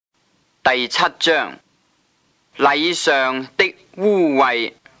第7章，禮上的污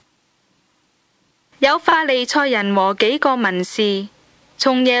穢。有法利賽人和幾個文士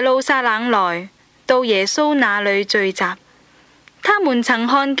從耶路撒冷來到耶穌那裏聚集，他們曾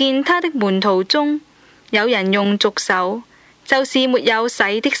看見他的門徒中有人用俗手，就是沒有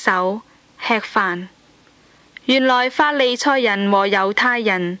洗的手吃飯。原來法利賽人和猶太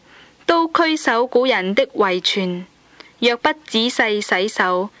人都拘守古人的遺傳，若不仔細洗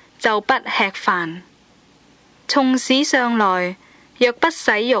手就不吃飯。從市上來，若不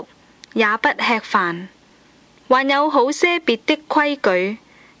洗浴也不吃飯。還有好些別的規矩，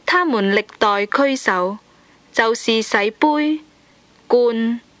他們歷代拘守，就是洗杯、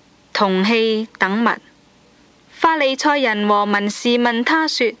罐、銅器等物。法利賽人和文士問他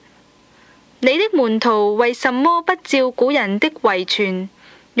說：你的門徒為什麼不照古人的遺傳，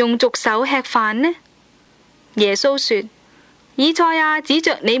用俗手吃飯呢？耶穌說：以賽亞指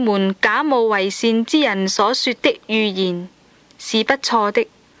着你們假冒為善之人所說的預言是不錯的，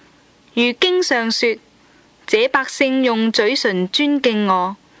如經上說：這百姓用嘴唇尊敬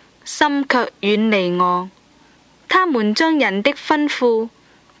我，心卻遠離我。他們將人的吩咐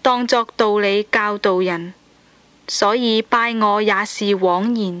當作道理教導人，所以拜我也是枉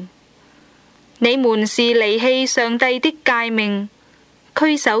然。你們是離棄上帝的誡命，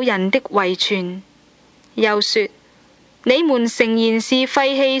拘守人的遺傳。又說：你們誠然是廢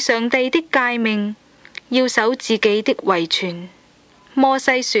棄上帝的誡命，要守自己的遺傳。摩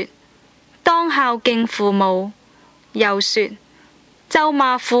西說：當孝敬父母。又說：咒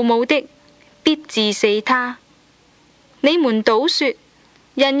罵父母的，必治死他。你們倒說：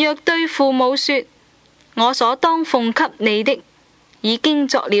人若對父母說：我所當奉給你的，已經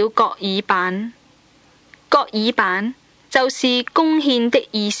作了各耳板。各耳板就是供獻的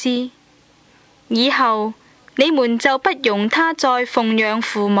意思。以後你們就不容他再奉養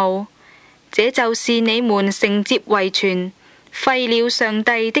父母，這就是你們承接遺傳，廢了上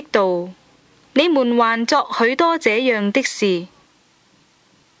帝的道。你們還作許多這樣的事。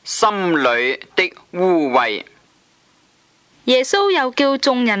心裏的污穢。耶穌又叫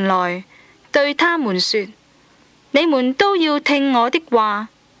眾人來，對他們說：你們都要聽我的話，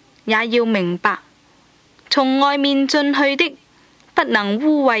也要明白，從外面進去的不能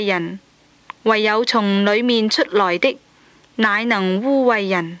污穢人，唯有從裏面出來的乃能污穢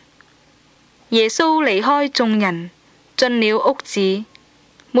人。耶穌離開眾人，進了屋子。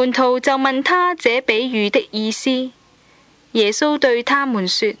門徒就問他這比喻的意思。耶穌對他們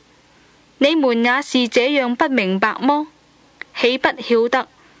說：你們也是這樣不明白麼？豈不曉得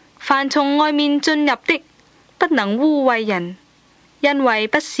凡從外面進入的不能污穢人，因為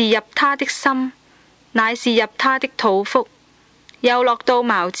不是入他的心，乃是入他的肚腹，又落到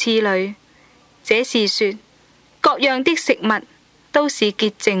茅廁裏。這是說各樣的食物都是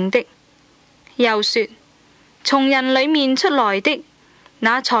潔淨的。又說從人裏面出來的，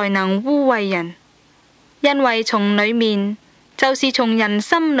那才能污穢人，因為從裏面，就是從人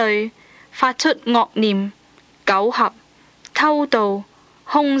心裏發出惡念、苟合、偷盜、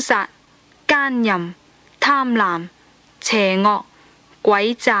兇殺、奸淫、貪婪、邪惡、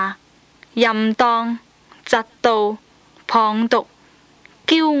詭詐、淫蕩、嫉妒、謗讟、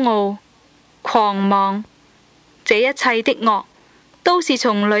驕傲、狂妄。這一切的惡都是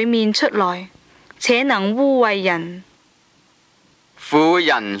從裏面出來，且能污穢人。婦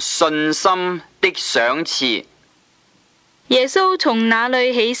人信心的賞賜。耶穌從那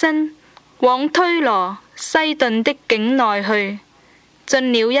裏起身，往推羅西頓的境內去，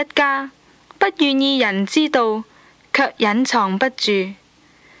進了一家，不願意人知道，卻隱藏不住。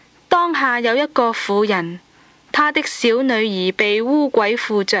當下有一個婦人，她的小女兒被污鬼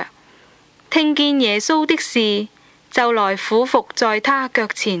附着，聽見耶穌的事，就來俯伏在他腳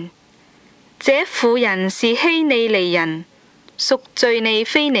前。這婦人是希利尼人，屬敘利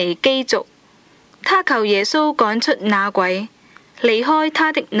非尼基族。他求耶穌趕出那鬼，離開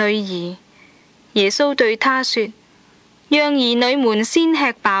他的女兒。耶穌對他說：讓兒女們先吃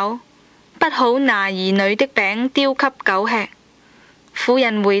飽，不好拿兒女的餅丟給狗吃。婦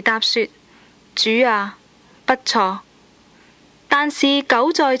人回答說：主啊，不錯，但是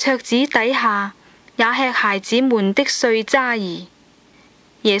狗在桌子底下也吃孩子們的碎渣兒。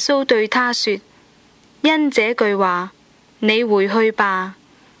耶穌對他說：因這句話，你回去吧，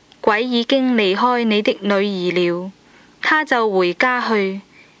鬼已經離開你的女兒了。他就回家去，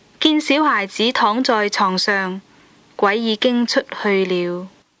見小孩子躺在床上，鬼已經出去了。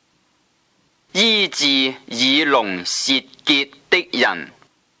醫治耳聾舌結的人。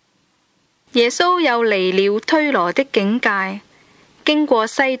耶穌又離了推羅的境界，經過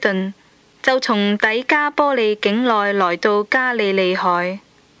西頓，就從底加波利境內來到加利利海。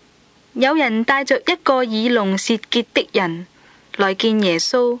有人帶着一個耳聾舌結的人來見耶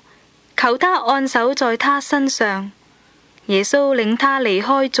穌，求他按手在他身上。耶穌領他離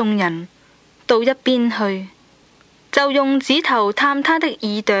開眾人，到一邊去，就用指頭探他的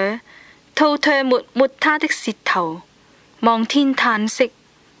耳朵，吐唾沫抹他的舌頭，望天嘆息，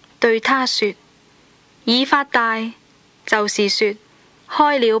對他說：以法大，就是說，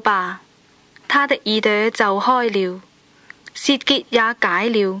開了吧。他的耳朵就開了，舌結也解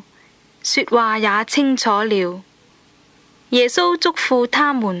了，說話也清楚了。耶穌囑咐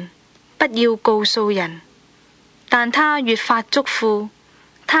他們，不要告訴人。但他越發囑咐，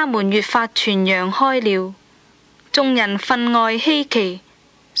他們越發傳揚開了。眾人分外稀奇，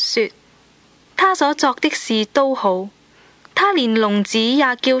說：他所作的事都好，他連聾子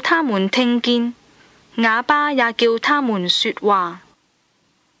也叫他們聽見，啞巴也叫他們說話。